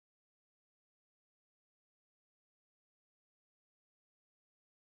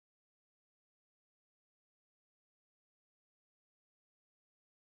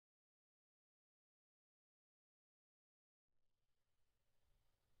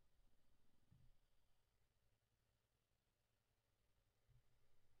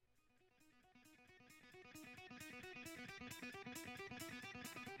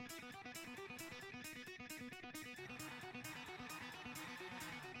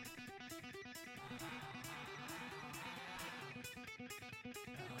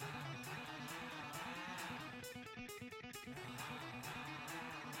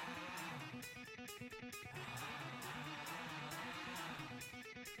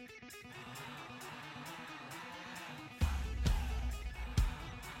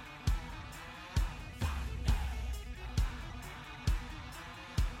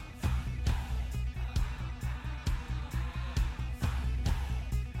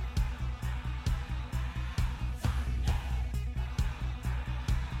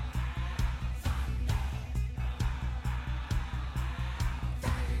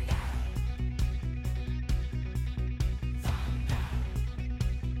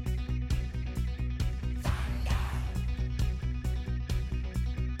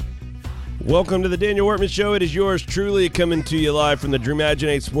Welcome to the Daniel Workman Show. It is yours truly, coming to you live from the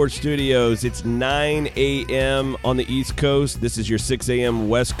Dreamaginate Sports Studios. It's 9 a.m. on the East Coast. This is your 6 a.m.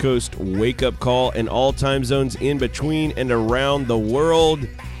 West Coast wake-up call and all time zones in between and around the world.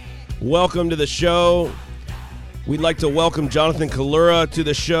 Welcome to the show. We'd like to welcome Jonathan Collura to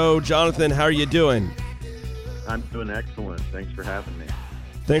the show. Jonathan, how are you doing? I'm doing excellent. Thanks for having me.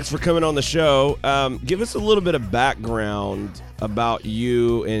 Thanks for coming on the show. Give us a little bit of background about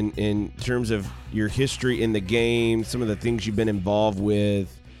you in terms of your history in the game, some of the things you've been involved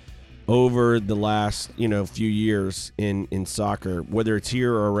with over the last, few years in soccer, whether it's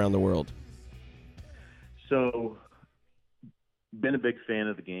here or around the world. So, been a big fan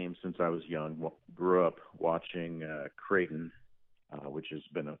of the game since I was young. Grew up watching Creighton, which has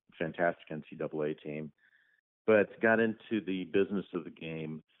been a fantastic NCAA team, but got into the business of the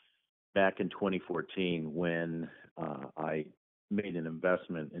game back in 2014 when I made an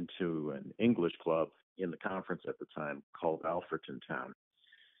investment into an English club in the conference at the time called Alfreton Town.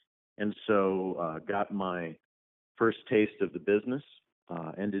 And so got my first taste of the business,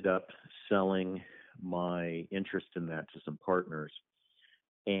 ended up selling my interest in that to some partners,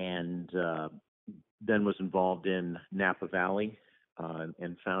 and then was involved in Napa Valley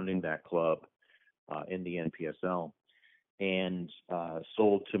and founding that club in the NPSL, and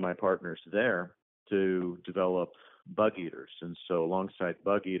sold to my partners there to develop Bug Eaters. And so alongside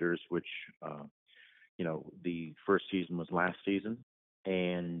Bug Eaters, which, the first season was last season,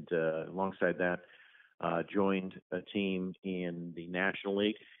 and alongside that, joined a team in the National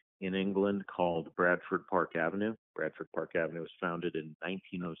League in England called Bradford Park Avenue. Bradford Park Avenue was founded in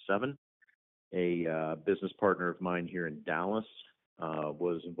 1907. A business partner of mine here in Dallas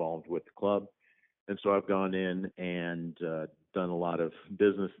was involved with the club. And so I've gone in and done a lot of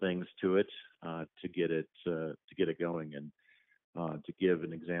business things to it to get it going, and to give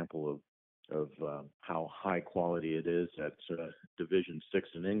an example of how high quality it is at Division 6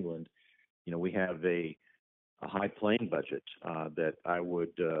 in England. We have a high playing budget that I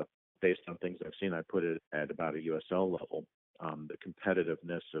would, based on things I've seen, I put it at about a USL level. The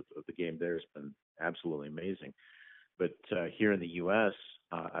competitiveness of the game there has been absolutely amazing. But here in the U.S.,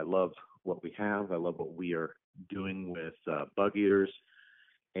 I love what we have. I love what we are doing with Bug Eaters,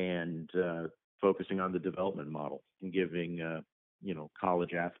 and focusing on the development model and giving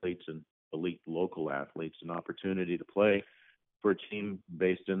college athletes and elite local athletes an opportunity to play for a team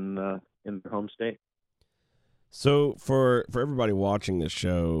based in their home state. So for everybody watching this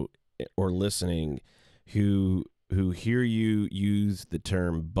show or listening who hear you use the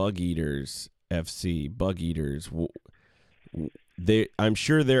term Bug Eaters FC, Bug Eaters, I'm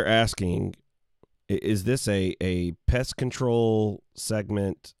sure they're asking, is this a pest control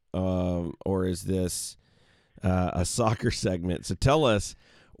segment or is this a soccer segment? So tell us,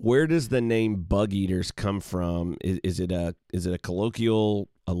 where does the name Bug Eaters come from? Is it a colloquial,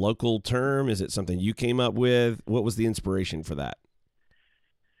 a local term? Is it something you came up with? What was the inspiration for that?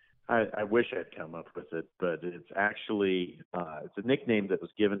 I wish I'd come up with it, but it's actually it's a nickname that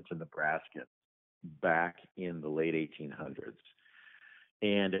was given to Nebraska back in the late 1800s.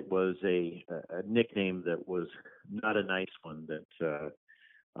 And it was a nickname that was not a nice one. That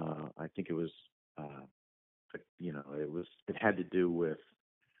I think it was, it had to do with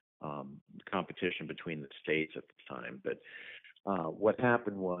competition between the states at the time. But what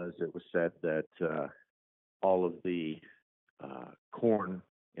happened was, it was said that all of the corn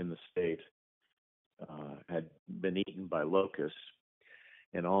in the state had been eaten by locusts,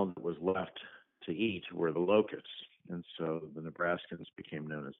 and all that was left to eat were the locusts. And so the Nebraskans became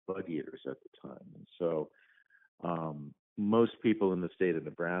known as Bug Eaters at the time. And so most people in the state of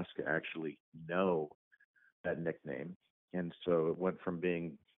Nebraska actually know that nickname. And so it went from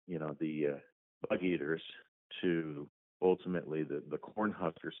being, the Bug Eaters to ultimately the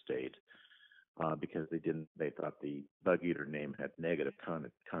Cornhusker State, because they thought the Bug Eater name had negative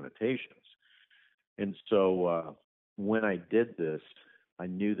connotations. And so when I did this, I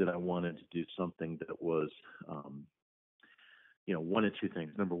knew that I wanted to do something that was, one of two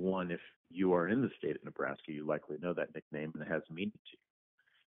things. Number one, if you are in the state of Nebraska, you likely know that nickname and it has meaning to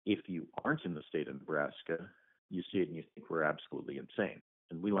you. If you aren't in the state of Nebraska, you see it and you think we're absolutely insane.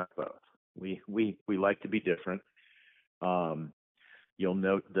 And we like both. We like to be different. You'll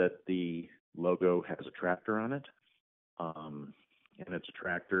note that the logo has a tractor on it, and it's a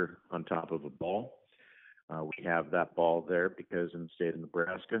tractor on top of a ball. We have that ball there because in the state of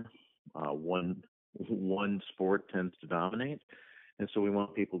Nebraska, one sport tends to dominate, and so we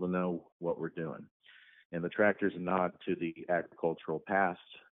want people to know what we're doing. And the tractor is a nod to the agricultural past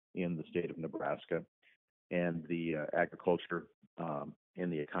in the state of Nebraska and the agriculture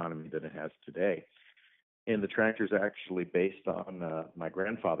and the economy that it has today. And the tractor is actually based on my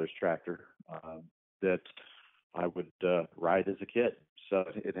grandfather's tractor that I would ride as a kid. So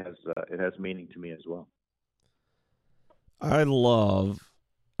it has meaning to me as well. I love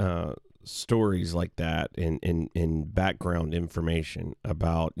stories like that and background information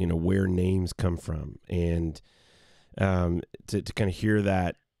about, where names come from. And to kind of hear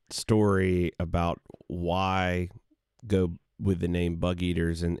that story about why go with the name Bug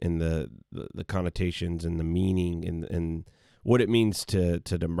Eaters and the connotations and the meaning and what it means to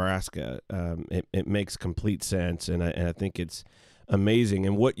Nebraska, it makes complete sense. And I think it's amazing.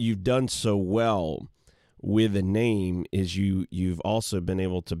 And what you've done so well with a name is you've also been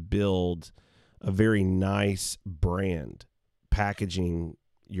able to build a very nice brand, packaging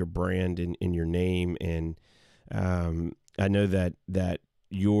your brand in your name. And I know that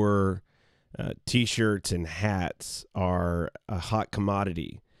your T-shirts and hats are a hot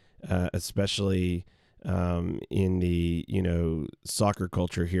commodity, especially in the soccer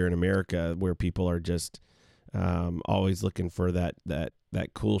culture here in America, where people are just always looking for that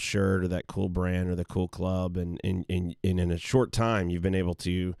cool shirt or that cool brand or the cool club, and in a short time you've been able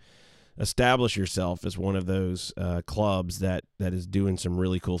to establish yourself as one of those clubs that is doing some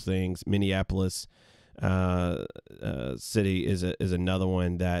really cool things. Minneapolis City is another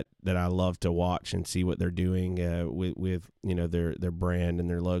one that I love to watch and see what they're doing with their brand and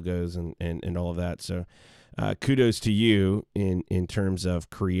their logos and all of that. So kudos to you in terms of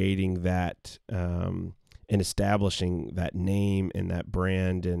creating that and establishing that name and that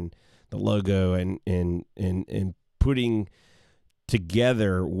brand and the logo and putting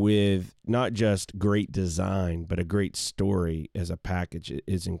together with not just great design, but a great story as a package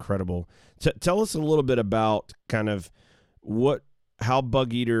is incredible. Tell us a little bit about kind of how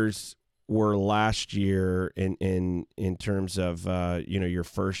Bug Eaters were last year in terms of your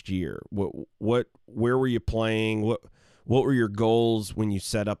first year. Where were you playing? What were your goals when you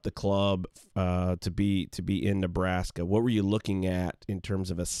set up the club to be in Nebraska? What were you looking at in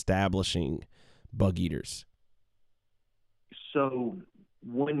terms of establishing Bug Eaters? So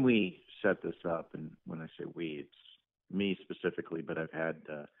when we set this up, and when I say we, it's me specifically, but I've had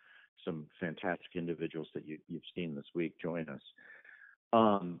some fantastic individuals that you've seen this week join us.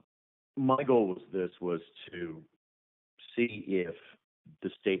 My goal was to see if the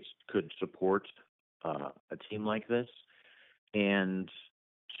states could support a team like this, and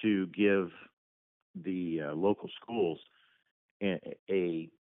to give the local schools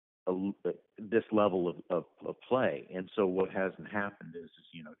this level of play. And so what hasn't happened is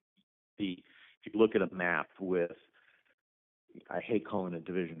if you look at a map with, I hate calling it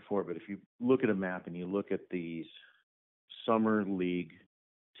Division IV, but if you look at a map and you look at these summer league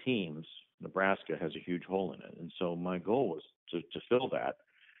teams, Nebraska has a huge hole in it. And so my goal was to fill that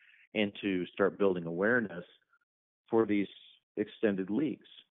and to start building awareness for these extended leagues.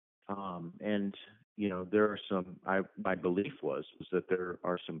 And there are my belief was that there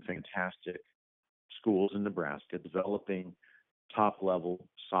are some fantastic schools in Nebraska developing top level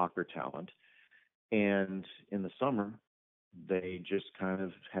soccer talent. And in the summer, they just kind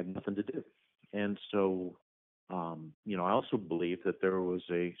of had nothing to do. And so, I also believe that there was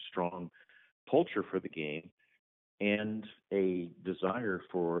a strong culture for the game and a desire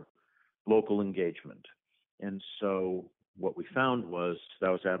for local engagement. And so what we found was that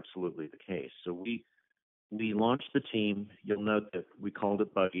was absolutely the case. So we launched the team. You'll note that we called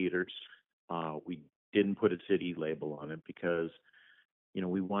it Bug Eaters. We didn't put a city label on it because,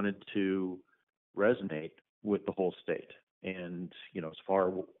 we wanted to resonate with the whole state. And, as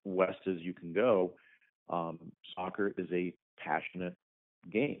far west as you can go, soccer is a passionate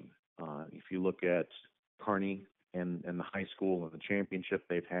game. If you look at Kearney and the high school and the championship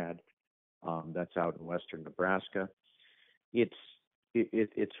they've had, that's out in western Nebraska. It's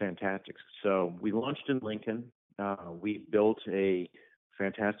It's fantastic. So we launched in Lincoln. We built a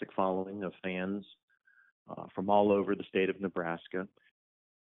fantastic following of fans from all over the state of Nebraska.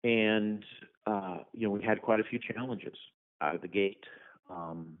 And, we had quite a few challenges out of the gate.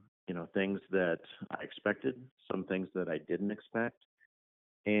 Things that I expected, some things that I didn't expect.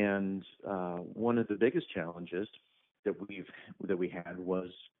 And one of the biggest challenges that we had was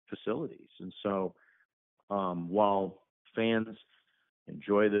facilities. And so while fans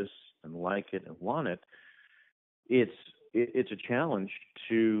enjoy this and like it and want it, it's it's a challenge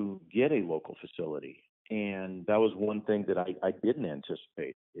to get a local facility, and that was one thing that I didn't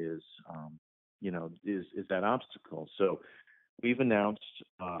anticipate is that obstacle. So we've announced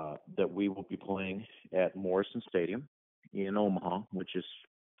that we will be playing at Morrison Stadium in Omaha, which is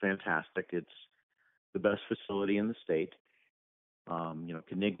fantastic. It's the best facility in the state.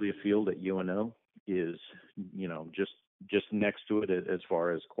 Caniglia Field at UNO is just next to it as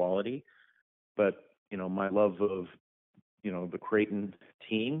far as quality. But my love of the Creighton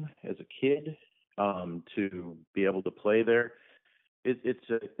team as a kid, to be able to play there, it's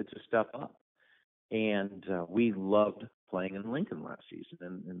a step up. And we loved playing in Lincoln last season.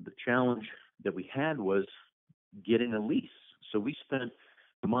 And the challenge that we had was getting a lease. So we spent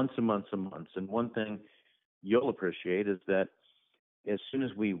months and months and months. And one thing you'll appreciate is that as soon as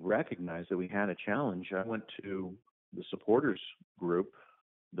we recognized that we had a challenge, I went to the supporters group,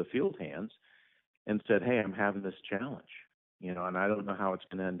 the field hands, and said, "Hey, I'm having this challenge, and I don't know how it's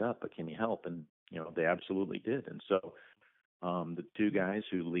going to end up, but can you help?" And they absolutely did. And so the two guys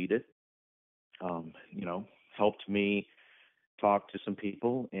who lead it, helped me talk to some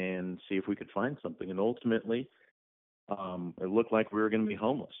people and see if we could find something. And ultimately, it looked like we were going to be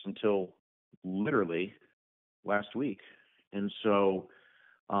homeless until literally last week. And so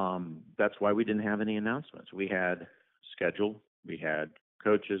that's why we didn't have any announcements. We had schedule, we had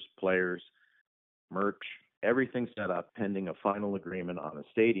coaches, players, merch, everything set up pending a final agreement on a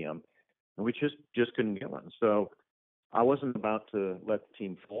stadium, and we just couldn't get one. So I wasn't about to let the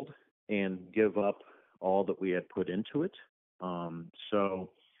team fold and give up all that we had put into it.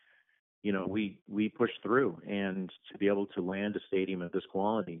 We pushed through, and to be able to land a stadium of this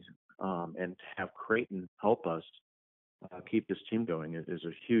quality, and to have Creighton help us keep this team going is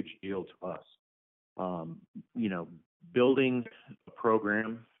a huge deal to us. Building a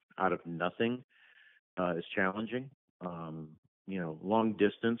program out of nothing is challenging. Long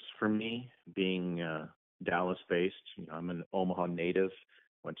distance for me, being Dallas-based. I'm an Omaha native.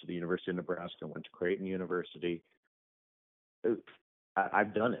 Went to the University of Nebraska. Went to Creighton University.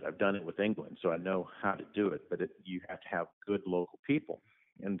 I've done it. I've done it with England, so I know how to do it. But you have to have good local people,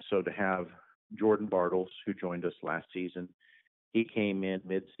 and so to have Jordan Bartles, who joined us last season, he came in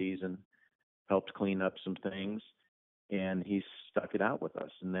mid-season, helped clean up some things, and he stuck it out with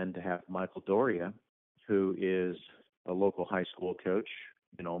us. And then to have Michael Doria, who is a local high school coach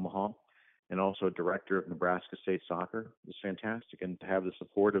in Omaha and also a director of Nebraska State Soccer, is fantastic. And to have the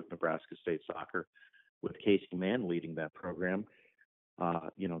support of Nebraska State Soccer with Casey Mann leading that program,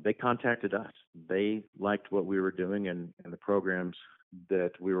 they contacted us. They liked what we were doing and the programs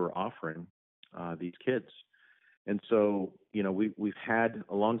that we were offering these kids. And so, we've had,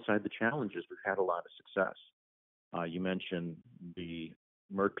 alongside the challenges, we've had a lot of success. You mentioned the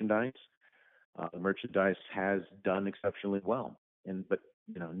merchandise. The merchandise has done exceptionally well, but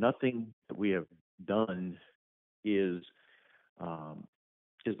nothing that we have done is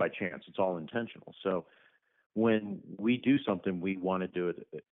by chance. It's all intentional. So when we do something, we want to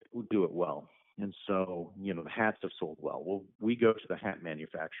do it well. And so the hats have sold well. Well, we go to the hat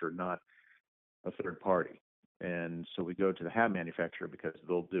manufacturer, not a third party, and so we go to the hat manufacturer because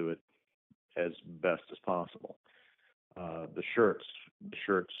they'll do it as best as possible. The shirts,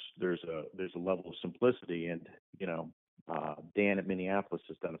 there's a level of simplicity, and Dan at Minneapolis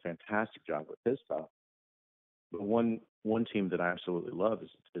has done a fantastic job with his stuff. But one team that I absolutely love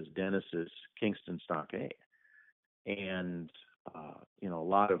is Dennis's Kingston Stockade, and a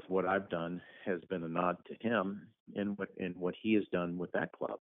lot of what I've done has been a nod to him and what he has done with that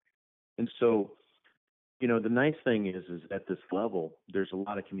club. And so, the nice thing is at this level, there's a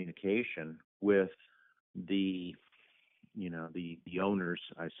lot of communication with the owners,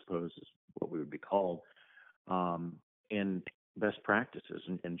 I suppose is what we would be called, and best practices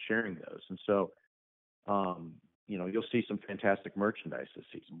and sharing those. And so, you'll see some fantastic merchandise this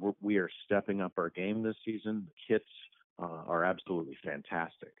season. We are stepping up our game this season. The kits are absolutely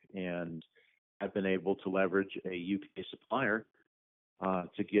fantastic. And I've been able to leverage a UK supplier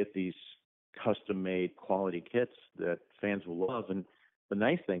to get these custom-made quality kits that fans will love. And the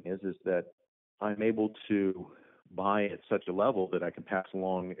nice thing is that I'm able to buy at such a level that I can pass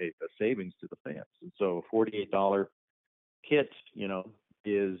along a savings to the fans. And so a $48 kit,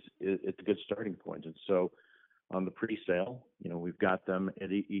 is it's a good starting point. And so on the pre-sale, we've got them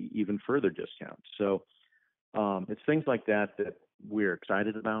at even further discounts. So it's things like that that we're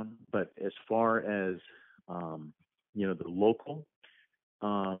excited about. But as far as the local,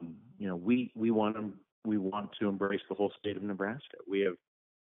 we want to embrace the whole state of Nebraska. We have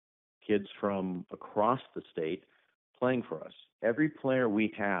kids from across the state playing for us. Every player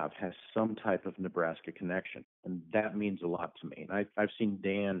we have has some type of Nebraska connection, and that means a lot to me. And I've seen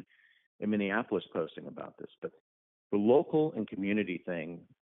Dan in Minneapolis posting about this, but the local and community thing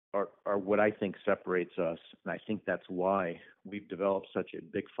are what I think separates us, and I think that's why we've developed such a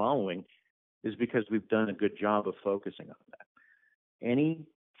big following, is because we've done a good job of focusing on that. Any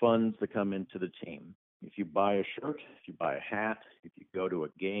funds that come into the team, if you buy a shirt, if you buy a hat, if you go to a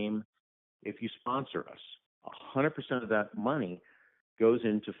game, if you sponsor us, 100% of that money goes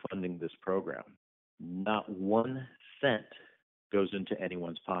into funding this program. Not 1 cent goes into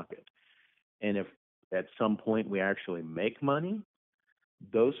anyone's pocket. And if at some point we actually make money,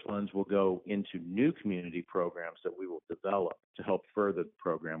 those funds will go into new community programs that we will develop to help further the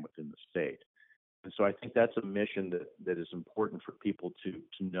program within the state. And so I think that's a mission that is important for people to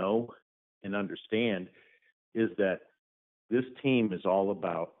know and understand, is that this team is all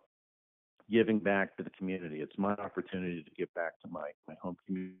about giving back to the community. It's my opportunity to give back to my home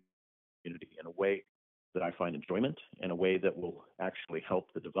community in a way that I find enjoyment, in a way that will actually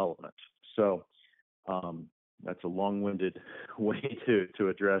help the development. So that's a long-winded way to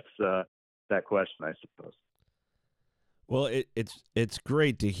address that question, I suppose. Well, it's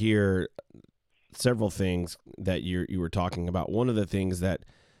great to hear several things that you were talking about. One of the things that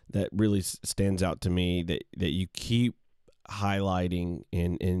really stands out to me that you keep highlighting,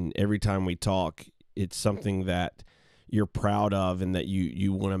 and every time we talk, it's something that you're proud of, and that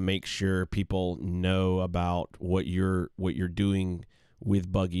you want to make sure people know about what you're doing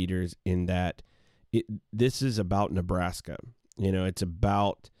with Bug Eaters, in that this is about Nebraska. It's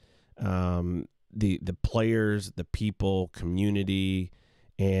about the players, the people, community,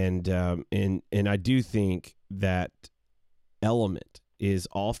 and I do think that element is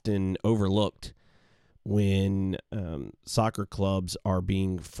often overlooked when soccer clubs are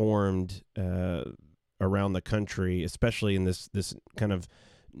being formed around the country, especially in this kind of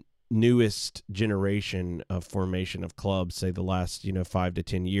newest generation of formation of clubs, say the last 5 to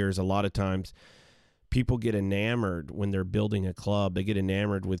 10 years. A lot of times people get enamored when they're building a club. They get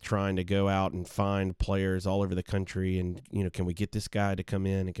enamored with trying to go out and find players all over the country, and can we get this guy to come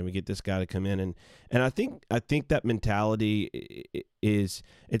in, and can we get this guy to come in, and I think that mentality is,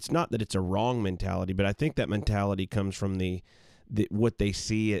 it's not that it's a wrong mentality, but I think that mentality comes from the what they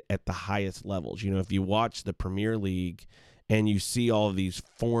see at the highest levels. If you watch the Premier League and you see all of these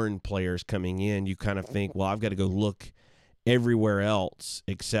foreign players coming in, you kind of think, well, I've got to go look everywhere else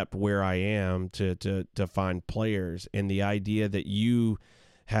except where I am to find players. And the idea that you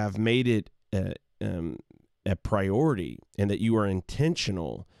have made it a priority, and that you are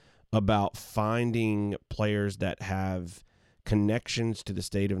intentional about finding players that have connections to the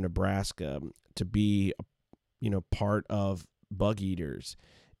state of Nebraska to be part of Bug Eaters,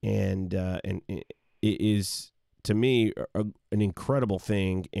 and it is, to me, an incredible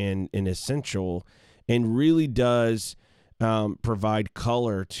thing, and essential, and really does provide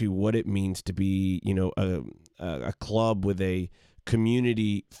color to what it means to be, a club with a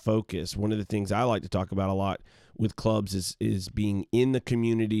community focus. One of the things I like to talk about a lot with clubs is being in the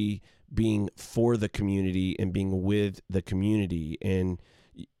community, being for the community, and being with the community. And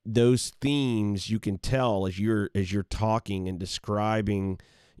those themes you can tell as you're talking and describing,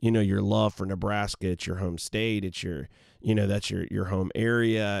 your love for Nebraska. It's your home state. It's your, that's your home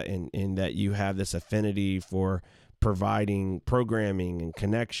area, and that you have this affinity for providing programming and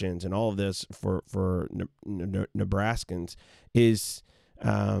connections and all of this for Nebraskans is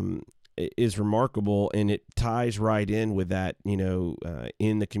remarkable, and it ties right in with that,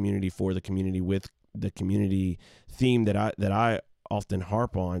 in the community, for the community, with the community theme that I often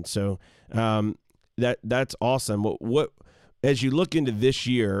harp on. So that's awesome. What as you look into this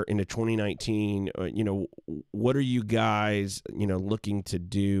year, into 2019, what are you guys looking to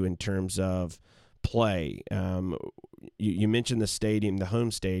do in terms of play? You mentioned the stadium, the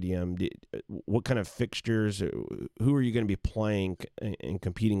home stadium. What kind of fixtures? Who are you going to be playing and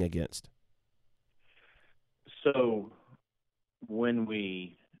competing against? So when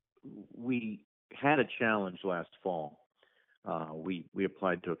we had a challenge last fall, we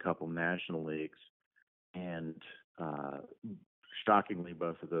applied to a couple national leagues, and shockingly,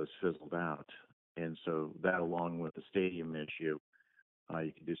 both of those fizzled out. And so that, along with the stadium issue,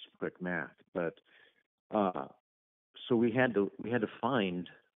 you can do some quick math. But uh, so we had to find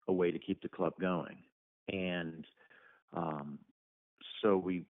a way to keep the club going, and um, so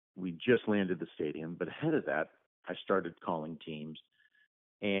we just landed the stadium. But ahead of that, I started calling teams,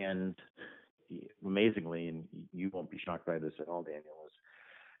 and amazingly, and you won't be shocked by this at all, Daniel,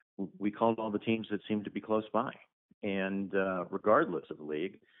 is we called all the teams that seemed to be close by, and regardless of the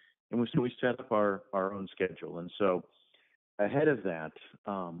league, and we set up our own schedule. And so ahead of that,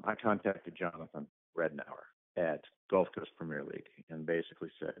 I contacted Jonathan Rednauer at Gulf Coast Premier League and basically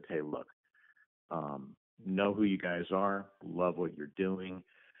said, "Hey, look, know who you guys are, love what you're doing.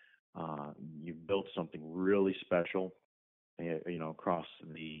 You've built something really special, across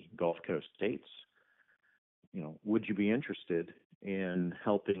the Gulf Coast states. Would you be interested in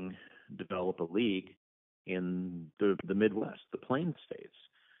helping develop a league in the Midwest, the Plain states?"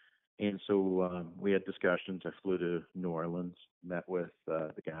 And so we had discussions. I flew to New Orleans, met with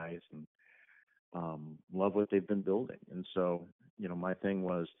the guys, and love what they've been building. And so, my thing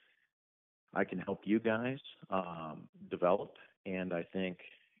was, I can help you guys develop, and I think,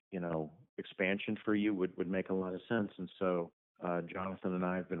 expansion for you would make a lot of sense. And so Jonathan and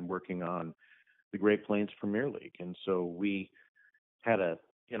I have been working on the Great Plains Premier League, and so we had a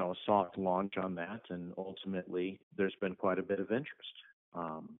soft launch on that, and ultimately there's been quite a bit of interest.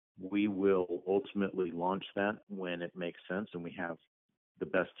 We will ultimately launch that when it makes sense and we have the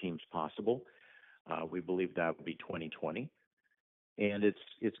best teams possible. We believe that would be 2020, and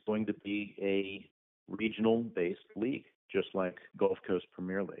it's going to be a regional-based league, just like Gulf Coast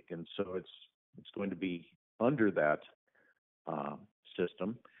Premier League, and so it's going to be under that uh,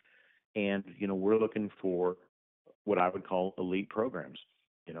 system. And we're looking for what I would call elite programs.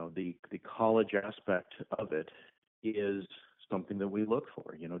 The college aspect of it is something that we look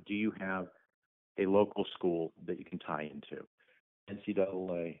for. Do you have a local school that you can tie into?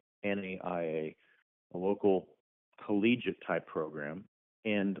 NCAA, NAIA, a local collegiate type program,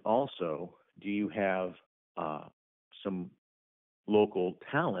 and also do you have some local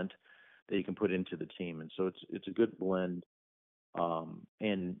talent that you can put into the team? And so it's a good blend,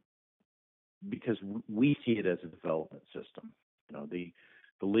 and because we see it as a development system. The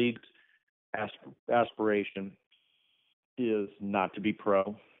league's aspiration is not to be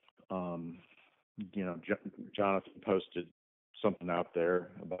pro. Um, Jonathan posted something out there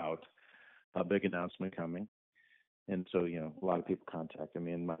about a big announcement coming. And so, a lot of people contacted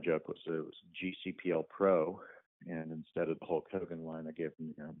me, and my joke was it was GCPL Pro. And instead of the Hulk Hogan line, I gave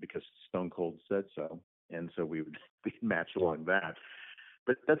them, because Stone Cold said so. And so we would match along that.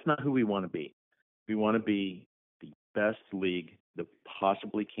 But that's not who we want to be. We want to be the best league that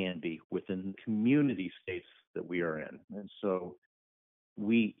possibly can be within the community states that we are in. And so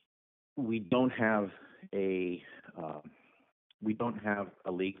we don't have a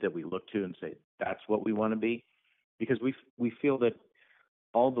league that we look to and say that's what we want to be, because we feel that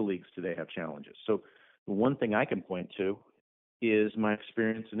all the leagues today have challenges. So the one thing I can point to is my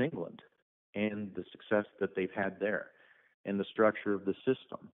experience in England and the success that they've had there, and the structure of the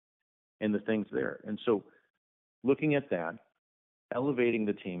system and the things there. And so looking at that, elevating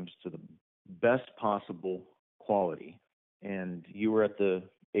the teams to the best possible quality. And you were at the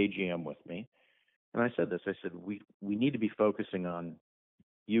AGM with me, and I said this. I said we need to be focusing on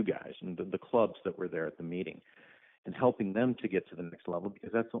you guys and the clubs that were there at the meeting, and helping them to get to the next level,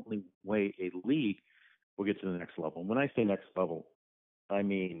 because that's the only way a league will get to the next level. And when I say next level, I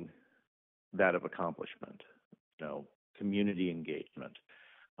mean that of accomplishment, community engagement.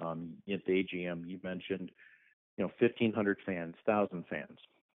 At the AGM, you mentioned, 1,500 fans, 1,000 fans.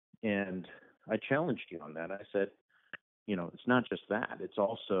 And I challenged you on that. I said, it's not just that. It's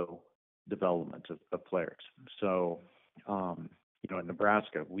also development of players. So, in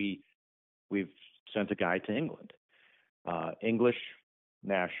Nebraska, we've sent a guy to England, English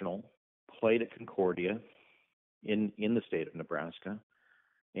national, played at Concordia in the state of Nebraska,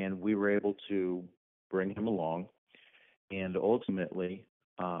 and we were able to bring him along and ultimately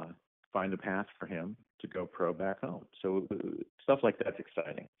find a path for him to go pro back home. So stuff like that's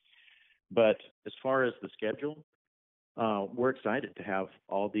exciting. But as far as the schedule, we're excited to have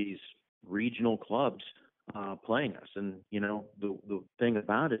all these regional clubs playing us. And, the thing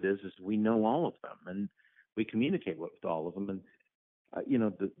about it is we know all of them, and we communicate with all of them. And,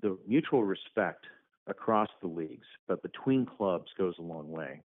 the mutual respect across the leagues, but between clubs, goes a long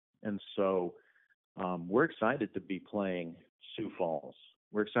way. And so we're excited to be playing Sioux Falls.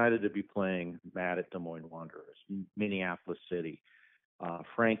 We're excited to be playing Matt at Des Moines Wanderers, Minneapolis City.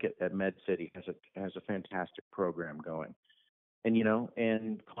 Frank at Med City has a fantastic program going, and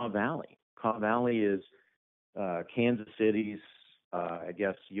and Caw Valley. Caw Valley is Kansas City's, I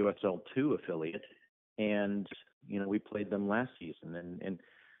guess, USL2 affiliate, and we played them last season, and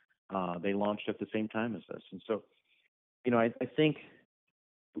they launched at the same time as us. And so, I think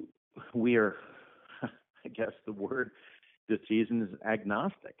we are, I guess the word this season is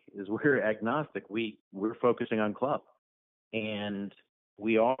agnostic. We're agnostic. We're focusing on club, and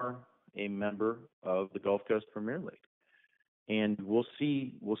we are a member of the Gulf Coast Premier League, and we'll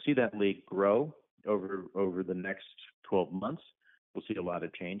see that league grow over the next 12 months. We'll see a lot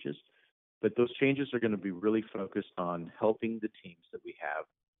of changes, but those changes are going to be really focused on helping the teams that we have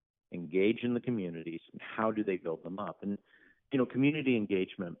engage in the communities and how do they build them up. And community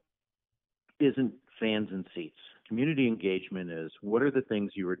engagement isn't fans and seats. Community engagement is, what are the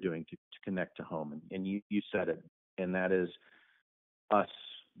things you are doing to connect to home? And you said it, and that is us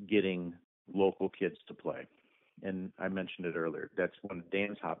getting local kids to play. And I mentioned it earlier. That's one of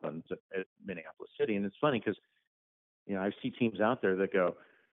Dan's hot buttons at Minneapolis City. And it's funny because, I see teams out there that go,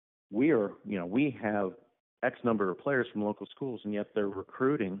 we have X number of players from local schools, and yet they're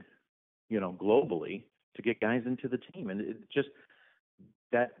recruiting, globally to get guys into the team. And it just,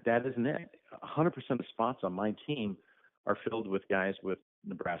 that isn't it. 100% of spots on my team are filled with guys with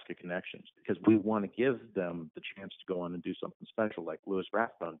Nebraska connections, because we want to give them the chance to go on and do something special like Louis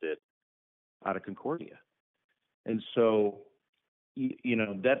Rathbone did out of Concordia. And so,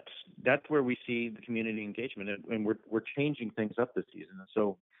 that's where we see the community engagement, and we're changing things up this season. And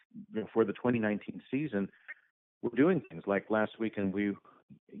so, for the 2019 season, we're doing things like last weekend we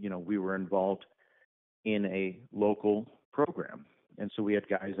were involved in a local program, and so we had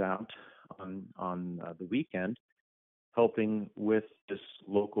guys out on the weekend helping with this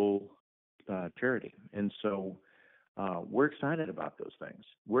local charity. And so we're excited about those things.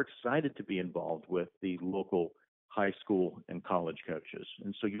 We're excited to be involved with the local high school and college coaches.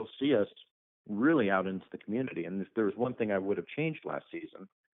 And so you'll see us really out into the community. And if there was one thing I would have changed last season,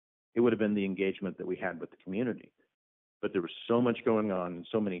 it would have been the engagement that we had with the community. But there was so much going on and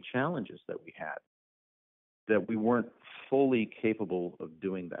so many challenges that we had that we weren't fully capable of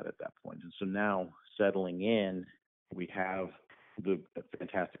doing that at that point. And so now, settling in, we have the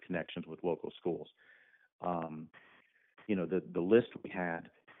fantastic connections with local schools. The list we had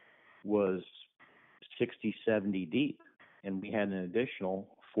was 60, 70 deep, and we had an additional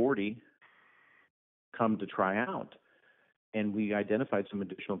 40 come to try out. And we identified some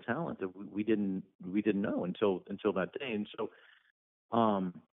additional talent that we didn't know until that day. And so,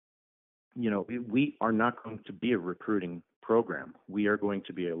 we are not going to be a recruiting program. We are going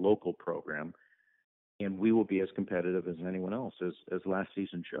to be a local program, and we will be as competitive as anyone else, as last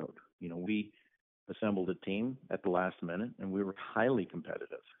season showed. We assembled a team at the last minute, and we were highly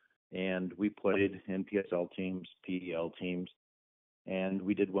competitive. And we played NPSL teams, PEL teams, and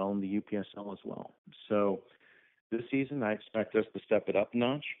we did well in the UPSL as well. So this season, I expect us to step it up a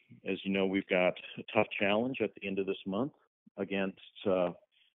notch. As you know, we've got a tough challenge at the end of this month against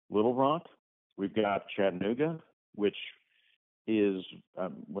Little Rock. We've got Chattanooga, which is,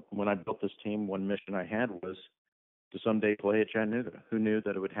 when I built this team, one mission I had was to someday play at Chattanooga. Who knew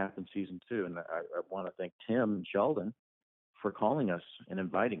that it would happen season 2? And I want to thank Tim and Sheldon for calling us and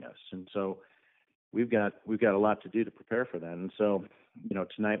inviting us. And so we've got a lot to do to prepare for that. And so,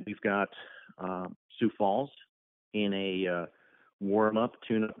 tonight we've got Sioux Falls in a warm-up,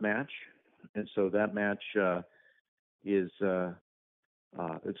 tune-up match. And so that match is it's going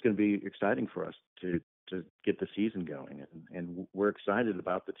to be exciting for us to get the season going. And we're excited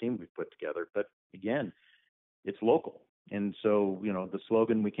about the team we've put together. But again, it's local. And so, the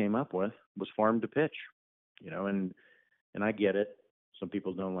slogan we came up with was farm to pitch, and I get it. Some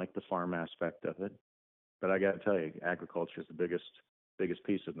people don't like the farm aspect of it, but I got to tell you, agriculture is the biggest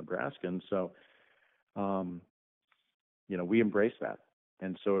piece of Nebraska. And so, we embrace that.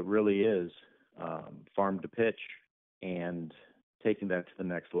 And so it really is farm to pitch and taking that to the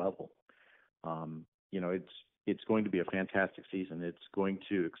next level. It's going to be a fantastic season. It's going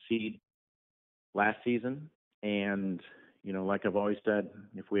to exceed last season. And, like I've always said,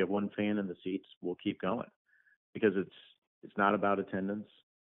 if we have one fan in the seats, we'll keep going, because it's not about attendance.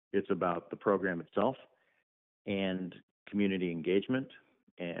 It's about the program itself and community engagement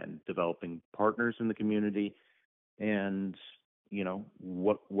and developing partners in the community. And,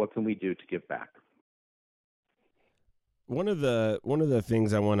 what can we do to give back? One of the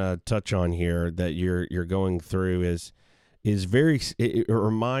things I want to touch on here that you're going through is it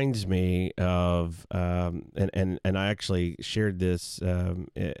reminds me of and I actually shared this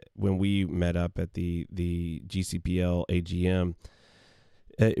when we met up at the GCPL AGM.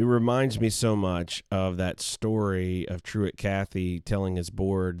 It reminds me so much of that story of Truett Cathy telling his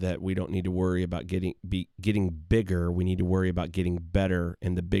board that we don't need to worry about getting bigger. We need to worry about getting better,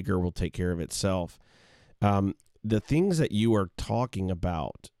 and the bigger will take care of itself. The things that you are talking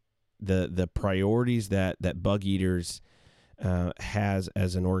about, the priorities that Bug Eaters has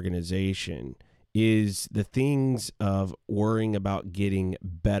as an organization, is the things of worrying about getting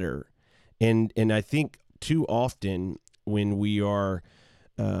better. And I think too often when we are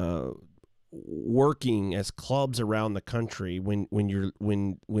working as clubs around the country, when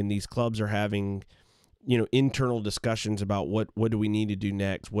these clubs are having, internal discussions about what do we need to do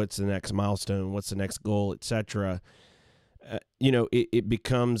next, what's the next milestone, what's the next goal, etc. It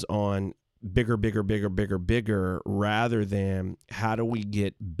becomes on bigger, rather than how do we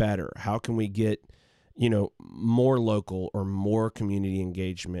get better? How can we get, more local or more community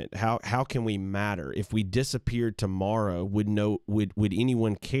engagement? How can we matter? If we disappeared tomorrow, would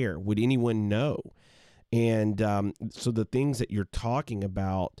anyone care? Would anyone know? And so the things that you're talking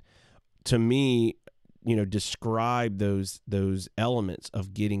about, to me, describe those elements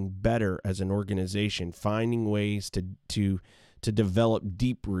of getting better as an organization, finding ways to develop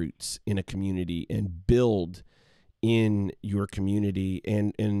deep roots in a community and build in your community.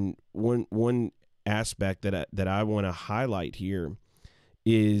 And one aspect that I want to highlight here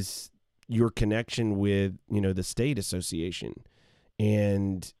is your connection with, the state association.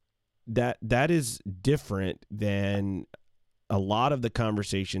 And that is different than a lot of the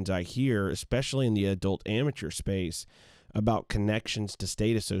conversations I hear, especially in the adult amateur space, about connections to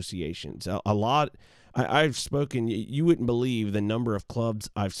state associations. A lot, I've spoken, you wouldn't believe the number of clubs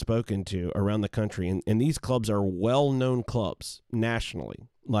I've spoken to around the country. And these clubs are well-known clubs nationally,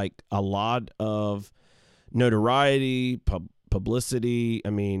 like a lot of notoriety, publicity. I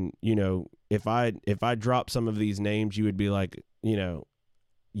mean, if I drop some of these names, you would be like, you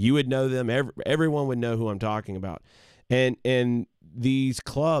would know them. Everyone would know who I'm talking about. And these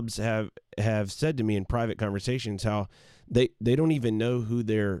clubs have said to me in private conversations how they don't even know who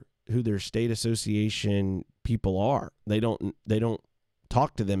their state association people are. They don't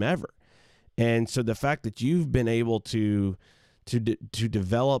talk to them ever. And so the fact that you've been able to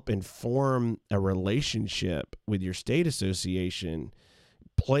develop and form a relationship with your state association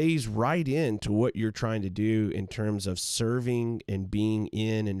plays right into what you're trying to do in terms of serving and being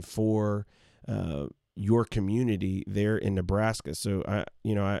in and for your community there in Nebraska. So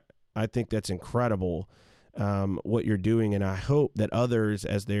I think that's incredible, what you're doing. And I hope that others,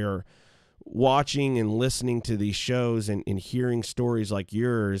 as they're watching and listening to these shows and hearing stories like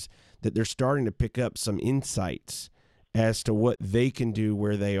yours, that they're starting to pick up some insights as to what they can do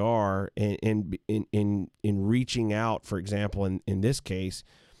where they are, and in reaching out, for example, in this case,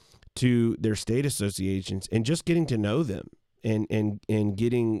 to their state associations and just getting to know them and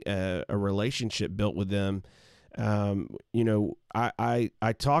getting a relationship built with them. I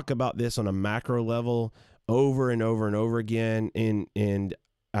talk about this on a macro level over and over and over again, and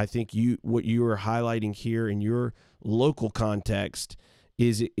I think what you are highlighting here in your local context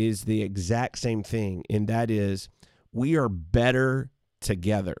is the exact same thing, and that is, we are better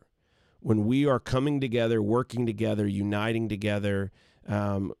together. When we are coming together, working together, uniting together,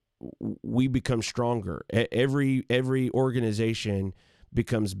 we become stronger. Every organization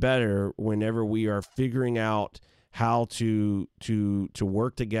becomes better whenever we are figuring out how to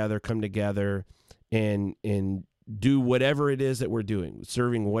work together, come together, and do whatever it is that we're doing,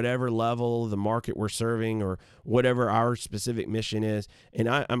 serving whatever level of the market we're serving or whatever our specific mission is. And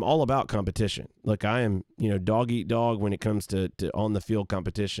I'm all about competition. Look, I am, dog eat dog when it comes to on the field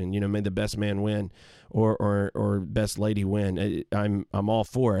competition. May the best man win or best lady win. I'm all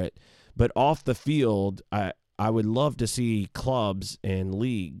for it. But off the field, I would love to see clubs and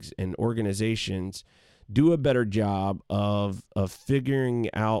leagues and organizations do a better job of figuring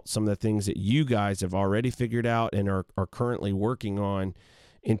out some of the things that you guys have already figured out and are currently working on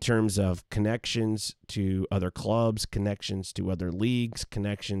in terms of connections to other clubs, connections to other leagues,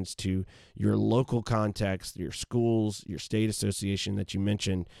 connections to your local context, your schools, your state association that you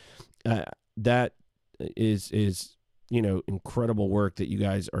mentioned. That is incredible work that you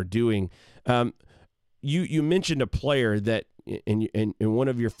guys are doing. You mentioned a player that, and one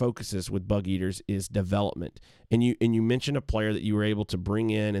of your focuses with Bug Eaters is development, and you mentioned a player that you were able to bring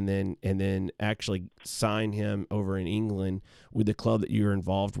in and then actually sign him over in England with the club that you were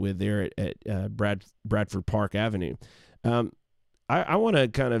involved with there at Bradford Park Avenue. I want to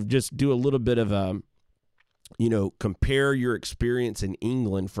kind of just do a little bit of compare your experience in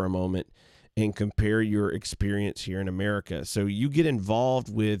England for a moment and compare your experience here in America. So you get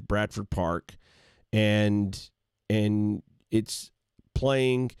involved with Bradford Park, and it's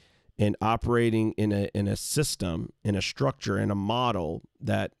playing and operating in a system, in a structure, in a model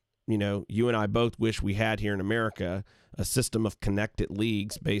that, you and I both wish we had here in America, a system of connected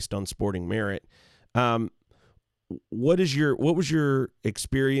leagues based on sporting merit. What was your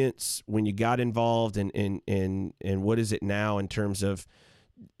experience when you got involved, and what is it now in terms of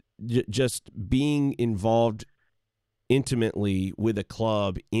just being involved intimately with a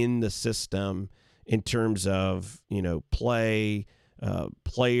club in the system in terms of, play,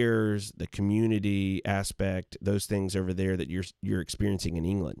 players, the community aspect, those things over there that you're experiencing in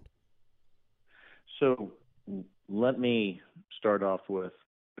England? So let me start off with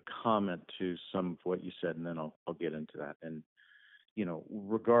a comment to some of what you said, and then I'll get into that. And,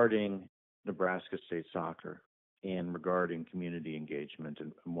 regarding Nebraska State Soccer and regarding community engagement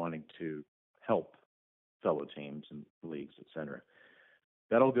and wanting to help fellow teams and leagues, et cetera,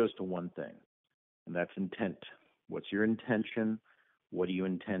 that all goes to one thing, and that's intent. What's your intention? What do you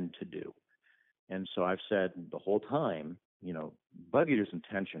intend to do? And so I've said the whole time, Bug Eater's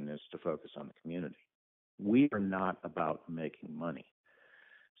intention is to focus on the community. We are not about making money.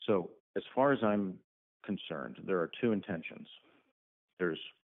 So as far as I'm concerned, there are two intentions. There's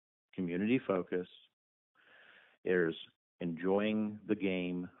community focus. There's enjoying the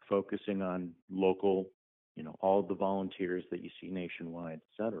game, focusing on local, all the volunteers that you see nationwide,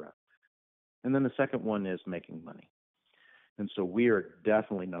 et cetera. And then the second one is making money. And so we are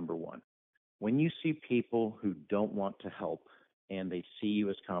definitely number one. When you see people who don't want to help and they see you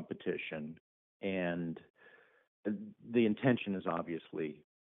as competition, and the intention is obviously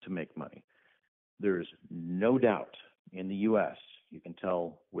to make money. There's no doubt in the U.S. you can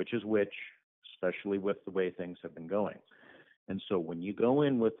tell which is which, especially with the way things have been going. And so when you go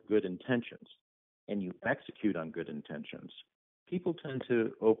in with good intentions and you execute on good intentions, people tend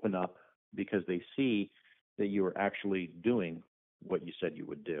to open up because they see that you are actually doing what you said you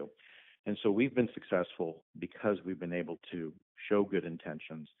would do. And so we've been successful because we've been able to show good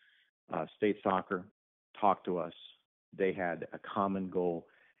intentions. State Soccer talked to us. They had a common goal,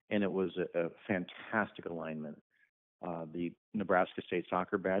 and it was a fantastic alignment. The Nebraska State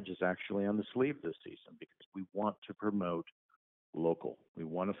Soccer badge is actually on the sleeve this season because we want to promote local. We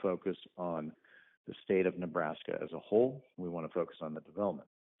want to focus on the state of Nebraska as a whole. We want to focus on the development.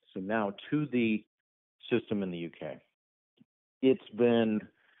 So now to the system in the UK. It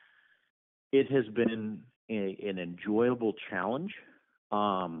has been an enjoyable challenge.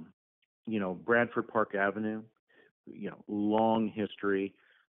 Bradford Park Avenue, long history.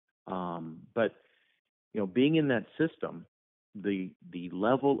 But being in that system, the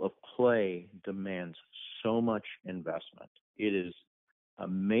level of play demands so much investment. It is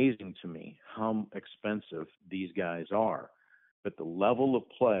amazing to me how expensive these guys are, but the level of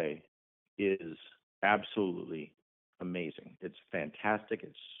play is absolutely amazing. It's fantastic.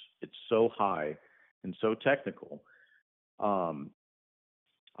 It's so high and so technical.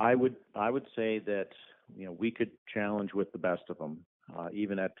 I would say that we could challenge with the best of them,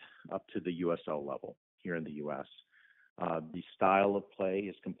 even up to the USL level here in the U.S. The style of play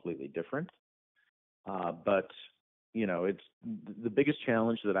is completely different, but it's the biggest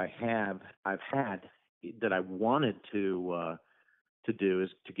challenge that I've had that I wanted to do is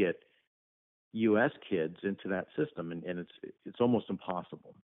to get U.S. kids into that system, and it's almost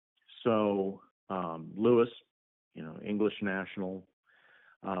impossible. So Lewis, English national,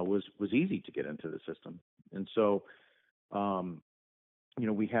 was easy to get into the system, and so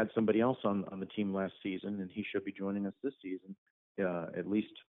we had somebody else on the team last season, and he should be joining us this season, at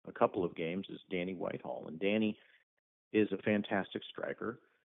least a couple of games. Is Danny Whitehall, and Danny is a fantastic striker,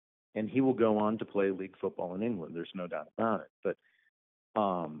 and he will go on to play league football in England. There's no doubt about it. But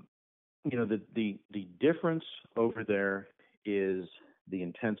the difference over there is the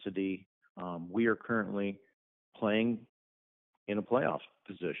intensity. We are currently playing in a playoff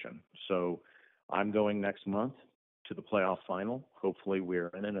position. So I'm going next month to the playoff final. Hopefully we're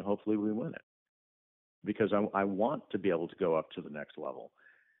in it, and hopefully we win it, because I want to be able to go up to the next level.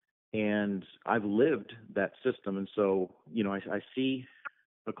 And I've lived that system. And so, I see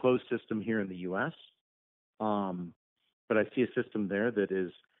a closed system here in the U.S., but I see a system there that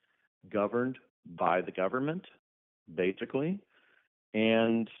is governed by the government, basically.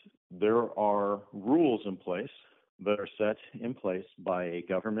 And there are rules in place that are set in place by a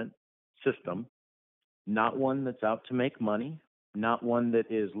government system, not one that's out to make money, not one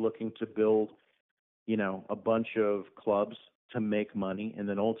that is looking to build, a bunch of clubs to make money and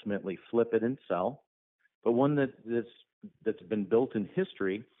then ultimately flip it and sell, but one that's been built in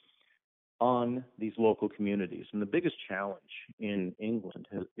history on these local communities. And the biggest challenge in England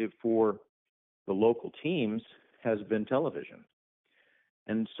for the local teams has been television.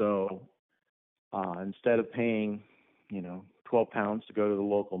 And so instead of paying, £12 to go to the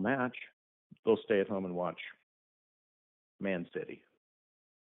local match, they'll stay at home and watch Man City,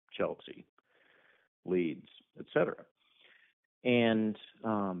 Chelsea, Leeds, etc. And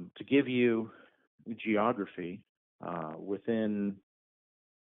to give you geography, within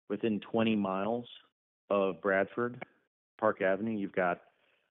 20 miles of Bradford, Park Avenue, you've got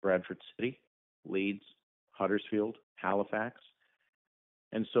Bradford City, Leeds, Huddersfield, Halifax.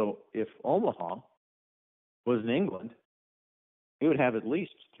 And so if Omaha was in England, it would have at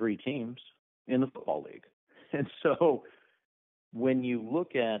least 3 teams in the football league. And so when you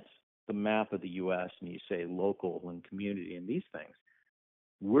look at the map of the U.S. and you say local and community and these things,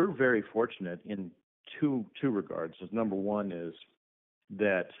 we're very fortunate in two regards. Number one is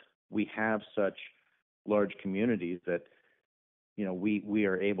that we have such large communities that we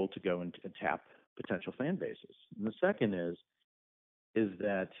are able to go and tap potential fan bases. And the second is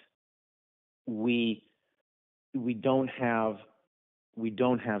that we don't have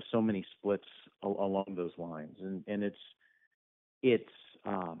so many splits along those lines, and it's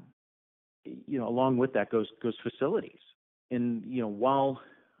along with that goes facilities. And while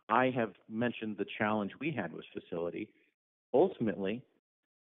I have mentioned the challenge we had with facility, ultimately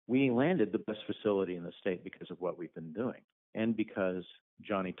we landed the best facility in the state because of what we've been doing, and because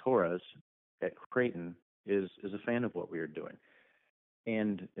Johnny Torres at Creighton is a fan of what we are doing,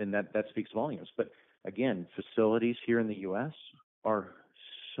 and that speaks volumes. But again, facilities here in the U.S. are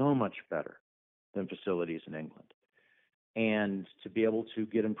so much better than facilities in England, and to be able to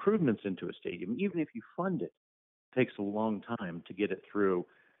get improvements into a stadium, even if you fund it, takes a long time to get it through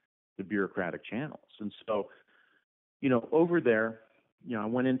the bureaucratic channels. And so, over there, I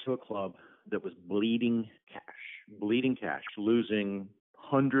went into a club that was bleeding cash, losing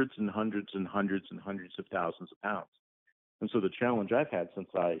hundreds and hundreds and hundreds and hundreds of thousands of pounds. And so the challenge I've had since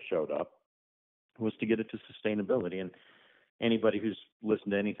I showed up was to get it to sustainability. And anybody who's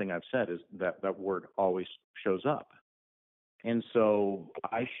listened to anything I've said is that word always shows up. And so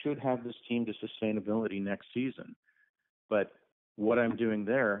I should have this team to sustainability next season. But what I'm doing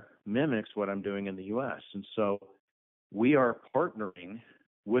there mimics what I'm doing in the U.S. And so we are partnering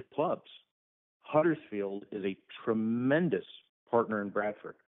with clubs. Huddersfield is a tremendous partner in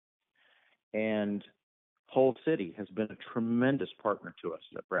Bradford. And Hull City has been a tremendous partner to us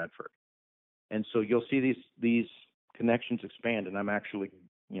at Bradford. And so you'll see these connections expand. And I'm actually,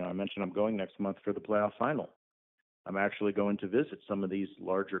 I mentioned I'm going next month for the playoff final. I'm actually going to visit some of these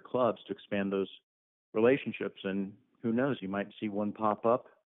larger clubs to expand those relationships. And who knows, you might see one pop up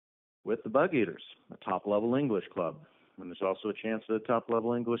with the Bug Eaters, a top-level English club. And there's also a chance that a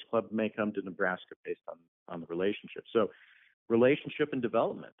top-level English club may come to Nebraska based on the relationship. So relationship and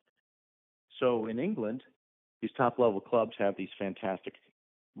development. So in England, these top-level clubs have these fantastic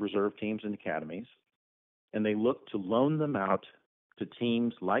reserve teams and academies, and they look to loan them out to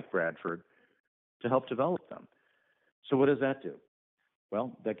teams like Bradford to help develop them. So what does that do?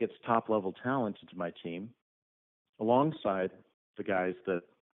 Well, that gets top-level talent into my team alongside the guys that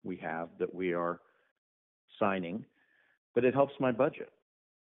we are signing, but it helps my budget.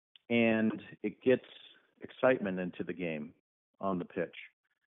 And it gets excitement into the game on the pitch.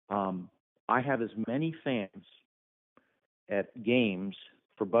 I have as many fans at games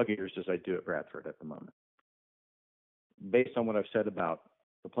for Bug Eaters as I do at Bradford at the moment. Based on what I've said about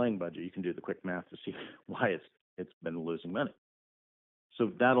the playing budget, you can do the quick math to see why it's been losing money.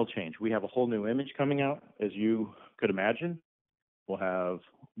 So that'll change. We have a whole new image coming out, as you could imagine. We'll have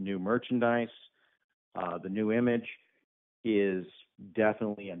new merchandise. The new image is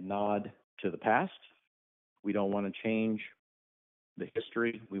definitely a nod to the past. We don't want to change the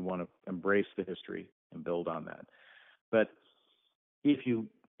history. We want to embrace the history and build on that. But if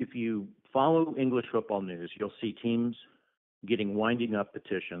you follow English football news, you'll see teams winding up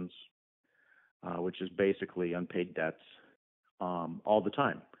petitions, which is basically unpaid debts, all the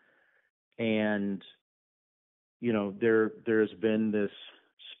time. And there's been this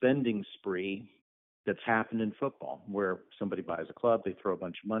spending spree that's happened in football where somebody buys a club, they throw a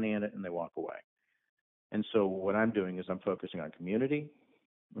bunch of money in it, and they walk away. And so what I'm doing is I'm focusing on community.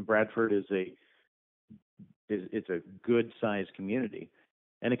 And Bradford is it's a good-sized community,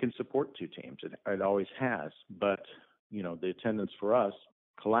 and it can support 2 teams. It always has, but the attendance for us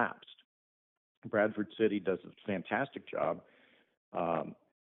collapsed. Bradford City does a fantastic job.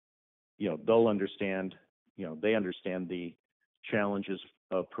 They'll understand. They understand the challenges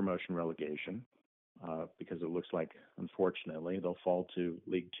of promotion relegation because it looks like, unfortunately, they'll fall to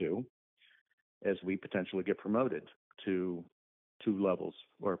League Two as we potentially get promoted to 2 levels,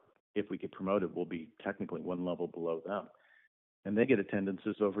 or if we get promoted, we'll be technically 1 level below them. and they get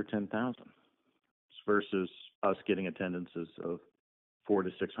attendances over 10,000 versus us getting attendances of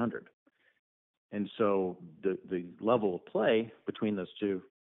 400 to 600. And so the level of play between those two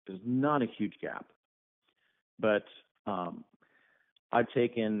is not a huge gap. But I've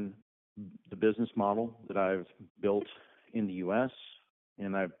taken the business model that I've built in the U.S.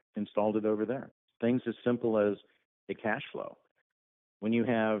 and I've installed it over there. Things as simple as a cash flow. When you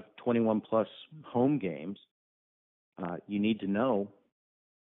have 21 plus home games, you need to know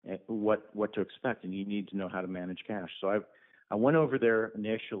what to expect, and you need to know how to manage cash. So I went over there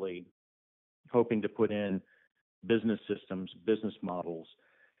initially hoping to put in business systems, business models,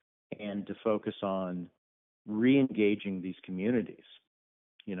 and to focus on re-engaging these communities.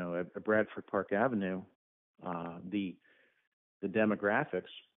 You know, at Bradford Park Avenue, the demographics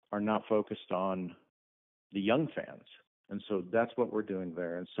are not focused on the young fans. And so that's what we're doing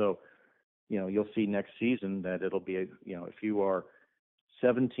there. And so, you know, you'll see next season that it'll be, if you are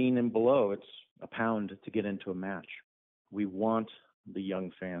 17 and below, it's £1 to get into a match. We want the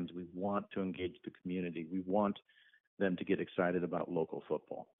young fans. We want to engage the community. We want them to get excited about local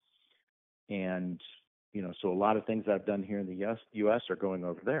football. And, so a lot of things I've done here in the U.S. are going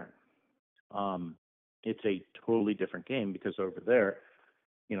over there. It's a totally different game because over there,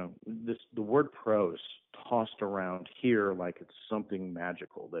 the word pros tossed around here like it's something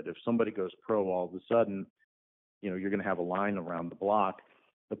magical, that if somebody goes pro, all of a sudden, you're going to have a line around the block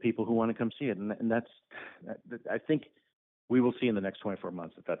of people who want to come see it. And that's, I think we will see in the next 24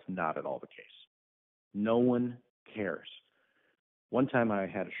 months that that's not at all the case. No one cares. One time I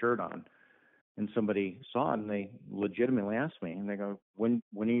had a shirt on and somebody saw it and they legitimately asked me, and they go, when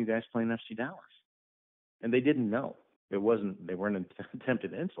are you guys playing FC Dallas? And they didn't know. They weren't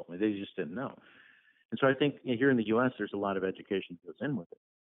attempting to insult me. They just didn't know. And so I think here in the U.S., there's a lot of education that goes in with it.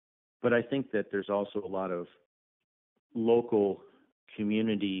 But I think that there's also a lot of local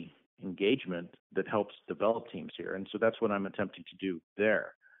community engagement that helps develop teams here. And so that's what I'm attempting to do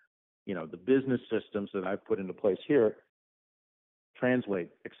there. The business systems that I've put into place here translate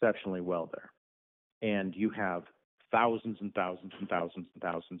exceptionally well there. And you have thousands and thousands and thousands and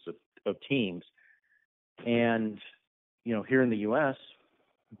thousands of teams. And, here in the U.S.,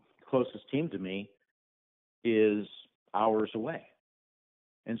 closest team to me is hours away.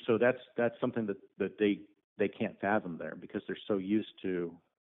 And so that's something that they can't fathom there because they're so used to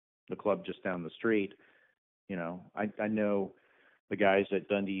the club just down the street. I know the guys at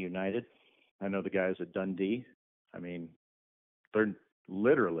Dundee United. I know the guys at Dundee. I mean, they're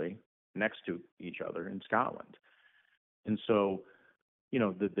literally next to each other in Scotland. And so,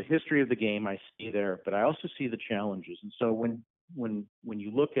 the history of the game I see there, but I also see the challenges. And so when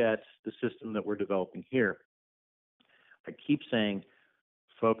you look at the system that we're developing here, I keep saying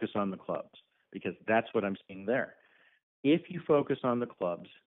focus on the clubs because that's what I'm seeing there. If you focus on the clubs,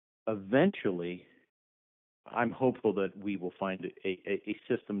 eventually I'm hopeful that we will find a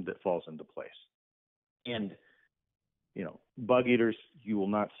system that falls into place. And, bug eaters, you will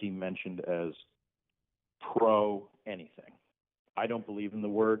not see mentioned as pro anything. I don't believe in the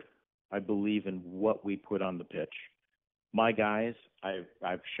word. I believe in what we put on the pitch. My guys,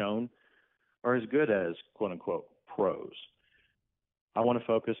 I've shown, are as good as quote unquote pros. I want to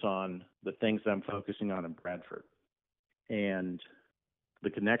focus on the things that I'm focusing on in Bradford and the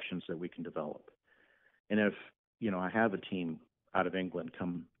connections that we can develop. And if, I have a team out of England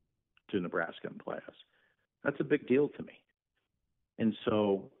come to Nebraska and play us, that's a big deal to me. And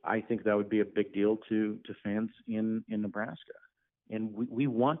so I think that would be a big deal to fans in Nebraska. And we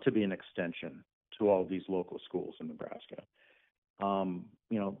want to be an extension to all these local schools in Nebraska.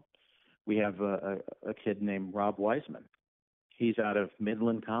 We have a kid named Rob Wiseman. He's out of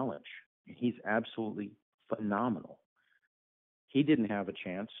Midland College. He's absolutely phenomenal. He didn't have a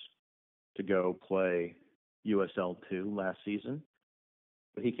chance to go play USL 2 last season,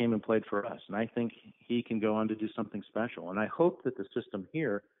 but he came and played for us. And I think he can go on to do something special. And I hope that the system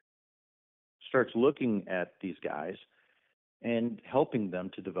here starts looking at these guys and helping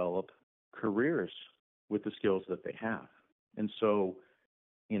them to develop careers with the skills that they have. And so,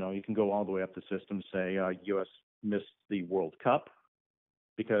 you can go all the way up the system, say U.S. missed the World Cup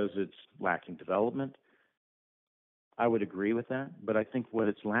because it's lacking development. I would agree with that, but I think what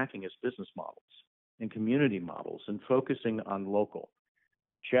it's lacking is business models and community models and focusing on local.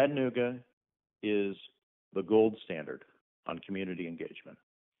 Chattanooga is the gold standard on community engagement.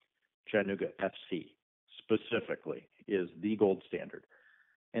 Chattanooga FC specifically is the gold standard.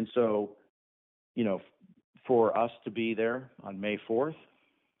 And so, for us to be there on May 4th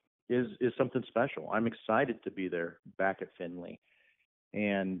is something special. I'm excited to be there back at Finley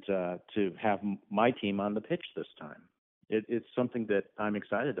and to have my team on the pitch this time. It's something that I'm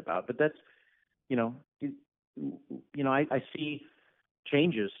excited about. But that's, I see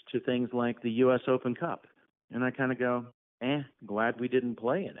changes to things like the U.S. Open Cup, and I kind of go, glad we didn't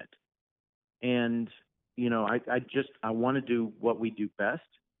play in it. And I want to do what we do best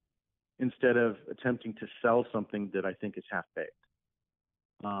instead of attempting to sell something that I think is half-baked.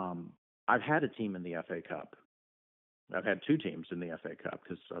 I've had a team in the FA Cup. I've had two teams in the FA Cup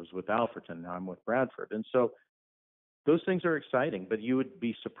because I was with Alfreton. Now I'm with Bradford. And so those things are exciting, but you would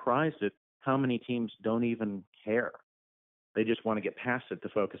be surprised at how many teams don't even care. They just want to get past it to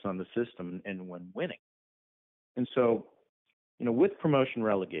focus on the system and when winning. And so, with promotion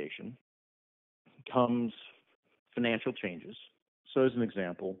relegation comes financial changes. So as an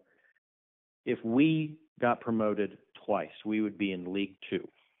example, if we got promoted twice, we would be in League Two,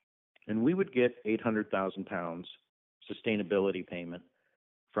 and we would get £800,000 sustainability payment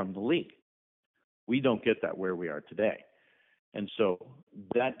from the league. We don't get that where we are today. And so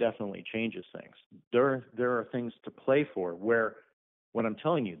that definitely changes things. There are things to play for where what I'm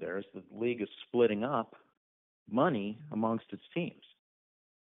telling you there is the league is splitting up money amongst its teams.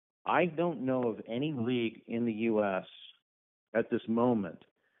 I don't know of any league in the U.S. at this moment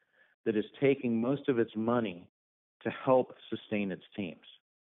that is taking most of its money to help sustain its teams.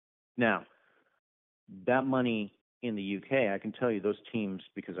 Now, that money in the UK, I can tell you those teams,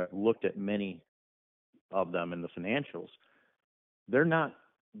 because I've looked at many of them in the financials, they're not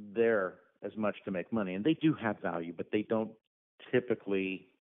there as much to make money. And they do have value, but they don't typically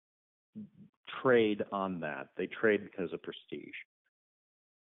trade on that. They trade because of prestige.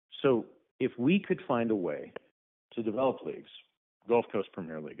 So if we could find a way to develop leagues, Gulf Coast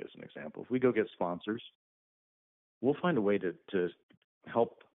Premier League is an example. If we go get sponsors, we'll find a way to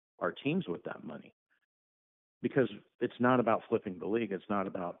help our teams with that money. Because it's not about flipping the league. It's not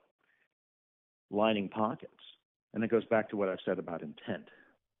about lining pockets. And it goes back to what I've said about intent.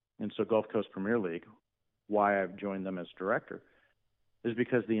 And so Gulf Coast Premier League, why I've joined them as director, is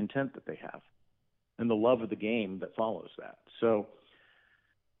because the intent that they have and the love of the game that follows that. So,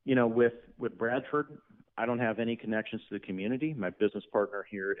 with Bradford, I don't have any connections to the community. My business partner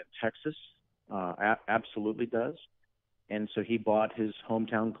here in Texas absolutely does. And so he bought his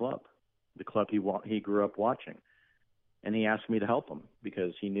hometown club, the club he grew up watching. And he asked me to help him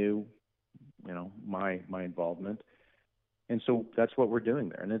because he knew, my involvement. And so that's what we're doing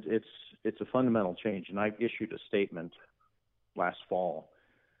there. And it's a fundamental change. And I issued a statement last fall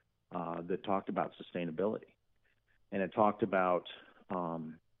that talked about sustainability. And it talked about,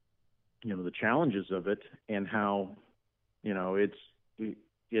 the challenges of it and how,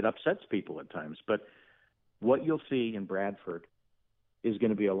 it upsets people at times. But what you'll see in Bradford is going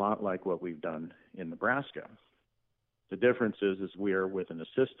to be a lot like what we've done in Nebraska. The difference is we are within a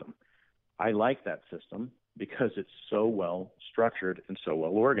system. I like that system because it's so well structured and so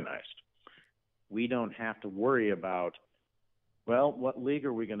well organized. We don't have to worry about, what league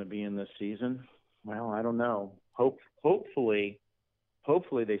are we going to be in this season? Well, I don't know. Hopefully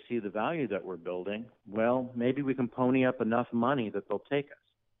they see the value that we're building. Well, maybe we can pony up enough money that they'll take us.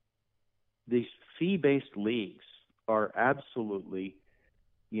 These fee-based leagues are absolutely,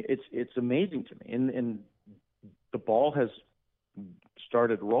 it's amazing to me. And the ball has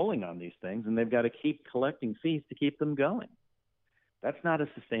started rolling on these things, and they've got to keep collecting fees to keep them going. That's not a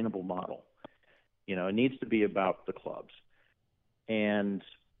sustainable model. It needs to be about the clubs. And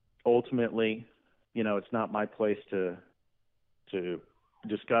ultimately, it's not my place to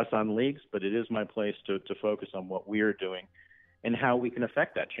discuss on leagues, but it is my place to focus on what we are doing and how we can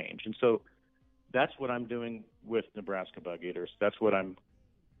affect that change. And so that's what I'm doing with Nebraska Bug Eaters. That's what I'm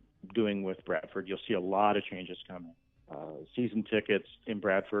doing with Bradford. You'll see a lot of changes coming. Season tickets in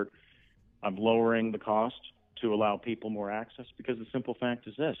Bradford, I'm lowering the cost to allow people more access because the simple fact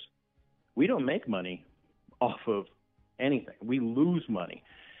is this: we don't make money off of anything. We lose money.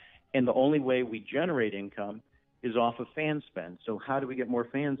 And the only way we generate income is off of fan spend. So how do we get more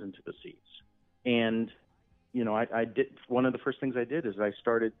fans into the seats? And, I did, one of the first things I did is I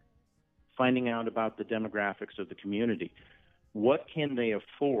started finding out about the demographics of the community. What can they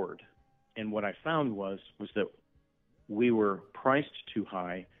afford? And what I found was that we were priced too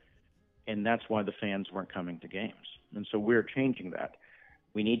high, and that's why the fans weren't coming to games. And so we're changing that.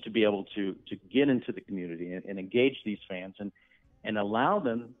 We need to be able to get into the community and engage these fans and allow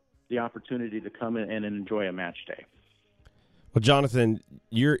them the opportunity to come in and enjoy a match day. Well, Jonathan,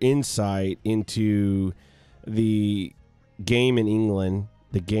 your insight into the game in England,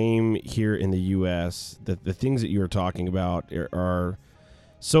 the game here in the U.S., the things that you are talking about are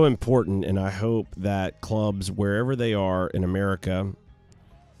so important, and I hope that clubs, wherever they are in America,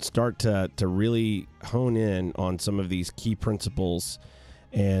 start to really hone in on some of these key principles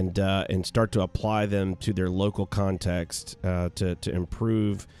and start to apply them to their local context to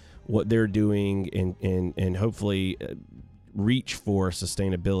improve what they're doing and hopefully reach for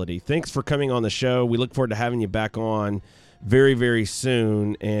sustainability. Thanks for coming on the show. We look forward to having you back on very, very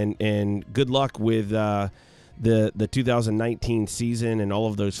soon, and good luck with the 2019 season and all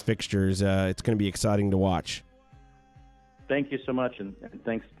of those fixtures. It's going to be exciting to watch. Thank you so much, and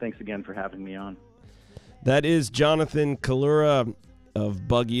thanks again for having me on. That is Jonathan Collura of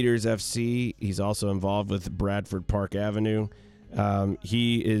Bug Eaters FC. He's also involved with Bradford Park Avenue.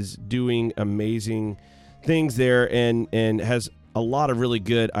 He is doing amazing things there and has a lot of really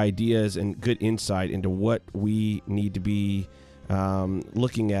good ideas and good insight into what we need to be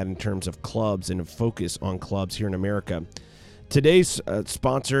looking at in terms of clubs and a focus on clubs here in America. Today's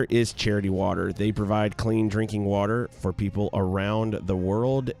sponsor is Charity Water. They provide clean drinking water for people around the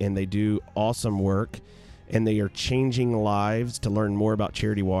world, and they do awesome work, and they are changing lives. To learn more about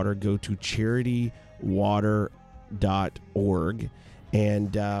Charity Water, go to charitywater.org,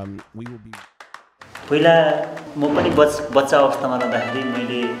 and we will be... पहिला म पनि बच्चा अवस्थामा रहँदाखेरि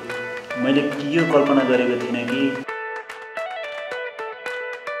मैले यो कल्पना गरेको थिइनँ कि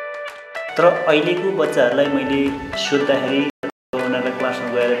तर अहिलेको बच्चाहरूलाई मैले सोध्दाखेरि उनीहरूलाई क्लासमा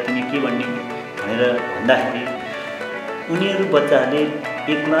गएर तिमी के भन्ने भनेर भन्दाखेरि उनीहरू बच्चाहरूले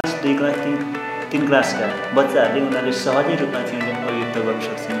 1 क्लास 2 क्लास 3 क्लासका बच्चाहरूले उनीहरूले सहजै रूपमा चाहिँ अभिव्यक्त गर्न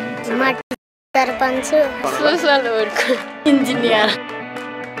सक्छन्। म sarpanch social work engineer.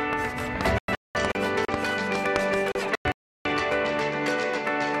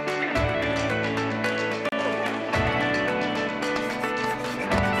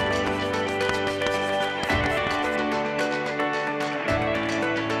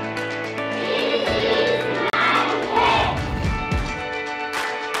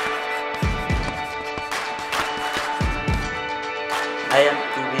 I am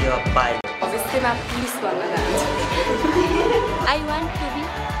to be a pilot. Obviously, I'm police one. I want to be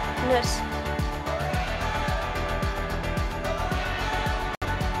nurse.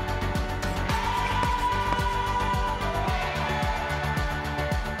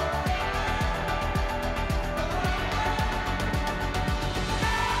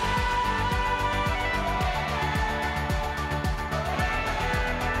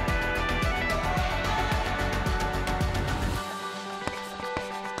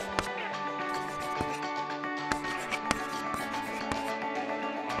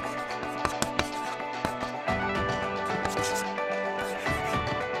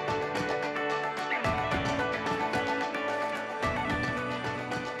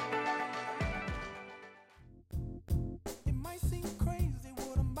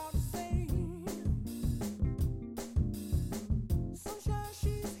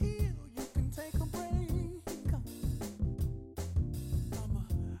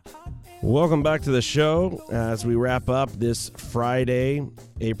 Welcome back to the show as we wrap up this Friday,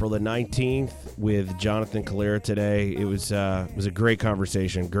 April the 19th, with Jonathan Collura today. It was a great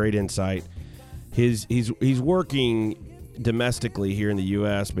conversation, great insight. He's working domestically here in the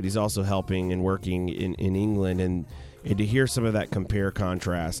U.S., but he's also helping and working in England, and to hear some of that compare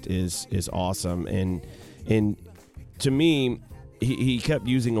contrast is awesome. And to me, he kept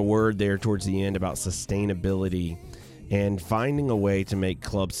using a word there towards the end about sustainability and finding a way to make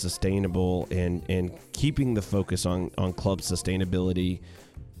clubs sustainable and keeping the focus on club sustainability,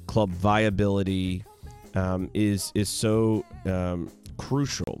 club viability is so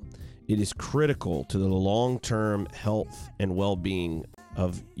crucial. It is critical to the long-term health and well-being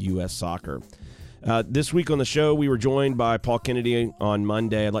of U.S. soccer. This week on the show, we were joined by Paul Kennedy on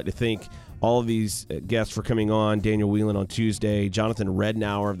Monday. I'd like to thank all of these guests for coming on. Daniel Whelan on Tuesday, Jonathan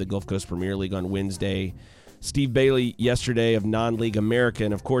Rednauer of the Gulf Coast Premier League on Wednesday, Steve Bailey yesterday of Non-League America,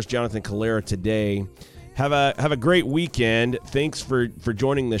 and of course Jonathan Collura today. Have a great weekend. Thanks for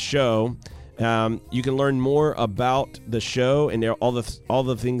joining the show. You can learn more about the show and all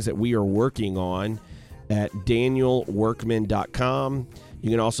the things that we are working on at danielworkman.com. You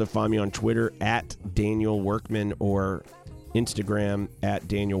can also find me on Twitter at Daniel Workman or Instagram at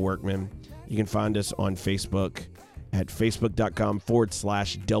Daniel Workman. You can find us on Facebook at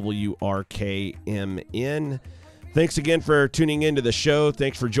facebook.com/WRKMN. Thanks again for tuning into the show.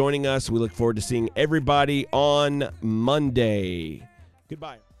 Thanks for joining us. We look forward to seeing everybody on Monday.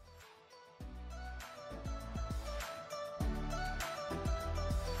 Goodbye.